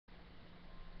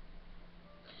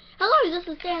this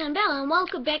is Dan and Bell, and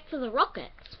welcome back to the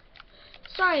Rockets.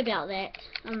 Sorry about that.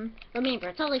 Remember,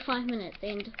 it's only 5 minutes,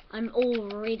 and I'm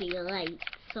already late,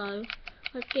 so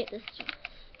let's get this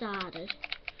started.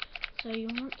 So you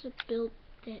want to build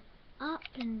that up,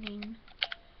 and then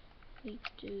we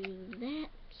do that.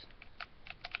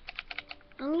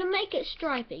 I'm gonna make it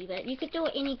stripy, but you could do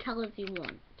it any colours you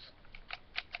want.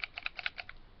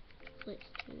 Let's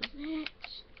do that.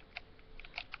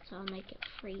 So I'll make it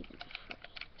free and free.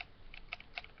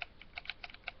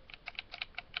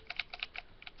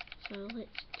 So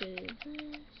let's do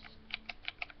this.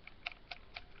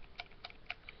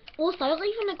 Also,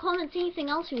 leave in the comments anything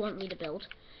else you want me to build.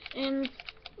 And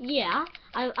yeah,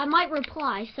 I might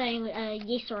reply saying a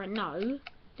yes or a no.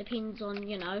 Depends on,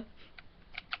 you know,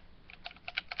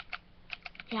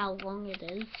 how long it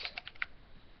is.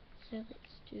 So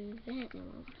let's do that. Then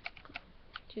we'll go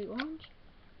to orange.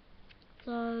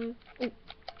 So, oh,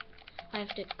 I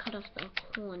have to cut off the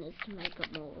corners to make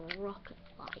it more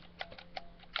rocket-like.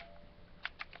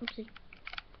 Oopsie.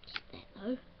 Just that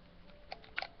though.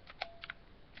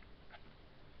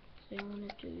 So I want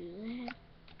to do that.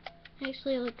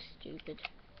 Actually, it looks stupid.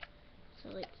 So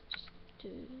let's just do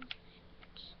that.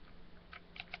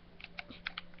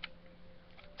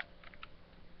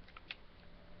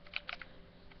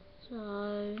 So,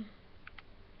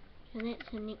 and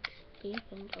that's the next step,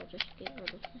 and I'll just get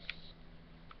rid of this.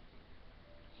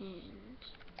 And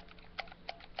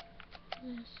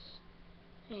this.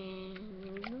 And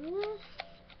this.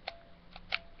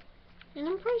 And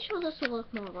I'm pretty sure this will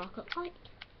look more rocket-like.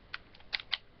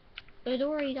 But it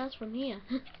already does from here.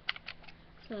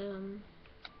 So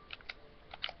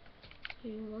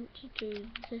you want to do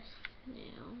this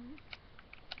now.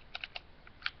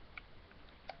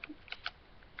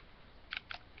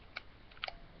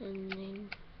 And then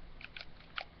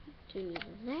do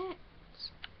that.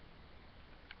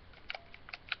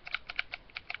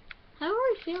 I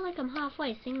already feel like I'm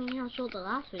halfway, seeing how short the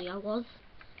last video was.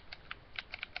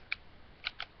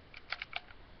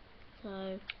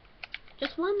 So,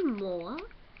 just one more.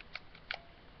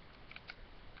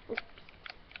 Oops.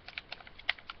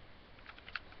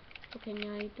 Okay,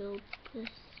 now you build this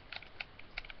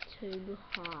too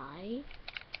high.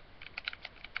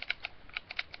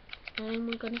 And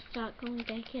we're gonna start going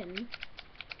back in.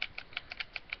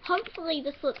 Hopefully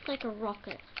this looks like a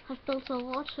rocket. I've built a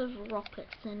lot of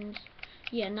rockets and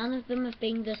yeah, none of them have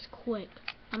been this quick.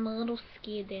 I'm a little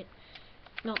scared that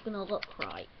it's not gonna look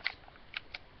right.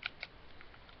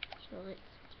 So let's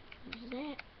do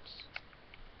that.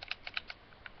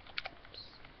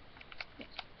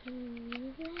 Let's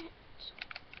do that.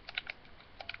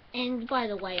 And by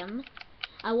the way,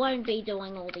 I won't be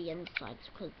doing all the insides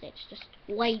because that's just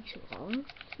way too long.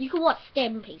 You can watch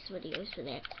STEM piece videos for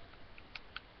that.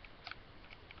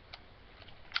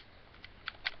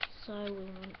 So we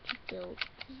want to build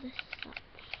this up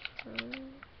for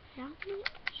how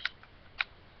much?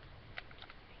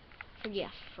 For,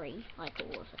 yeah, free, like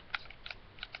all of it.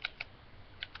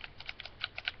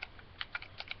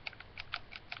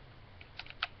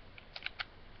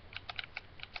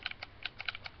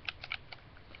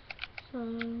 So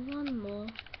one more.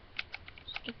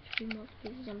 Just a few more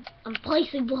pieces. I'm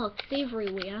placing blocks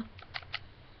everywhere.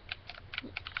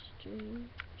 Let's do.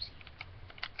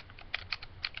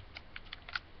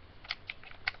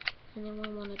 And then we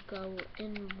want to go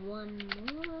in one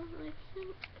more, I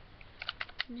think.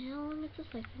 And how long is this?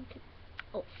 I think it's,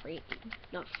 oh, 3,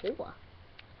 not 4. 4.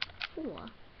 I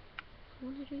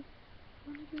want to do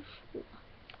 4.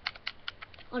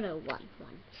 Oh no, 1.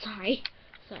 Sorry.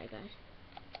 Sorry guys.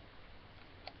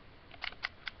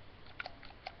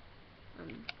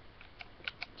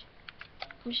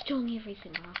 I'm just doing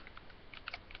everything wrong.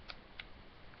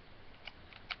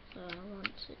 So I want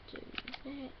to do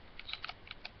that.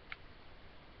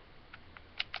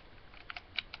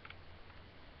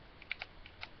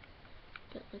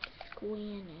 But like a square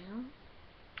now.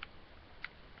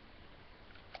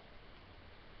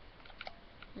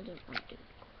 I don't want to do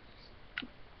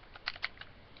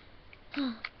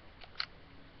corners.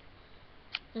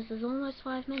 This is almost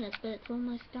 5 minutes, but it's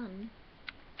almost done.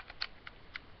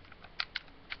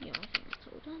 Yeah, I think it's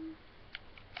all done.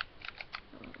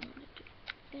 I want to do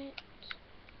that.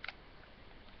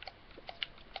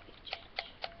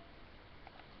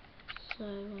 So I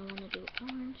want to do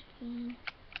orange again.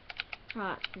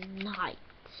 Right, night.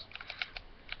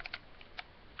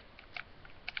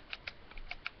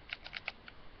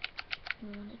 I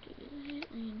want to do that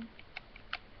and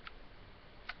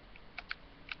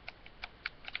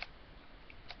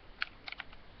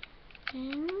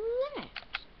that.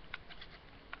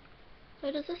 So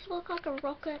does this look like a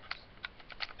rocket?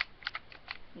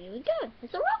 Here we go.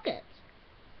 It's a rocket.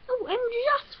 Oh, and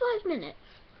just 5 minutes.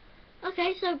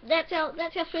 Okay, so that's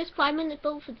our first 5-minute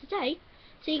build for today.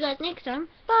 See you guys next time.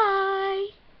 Bye.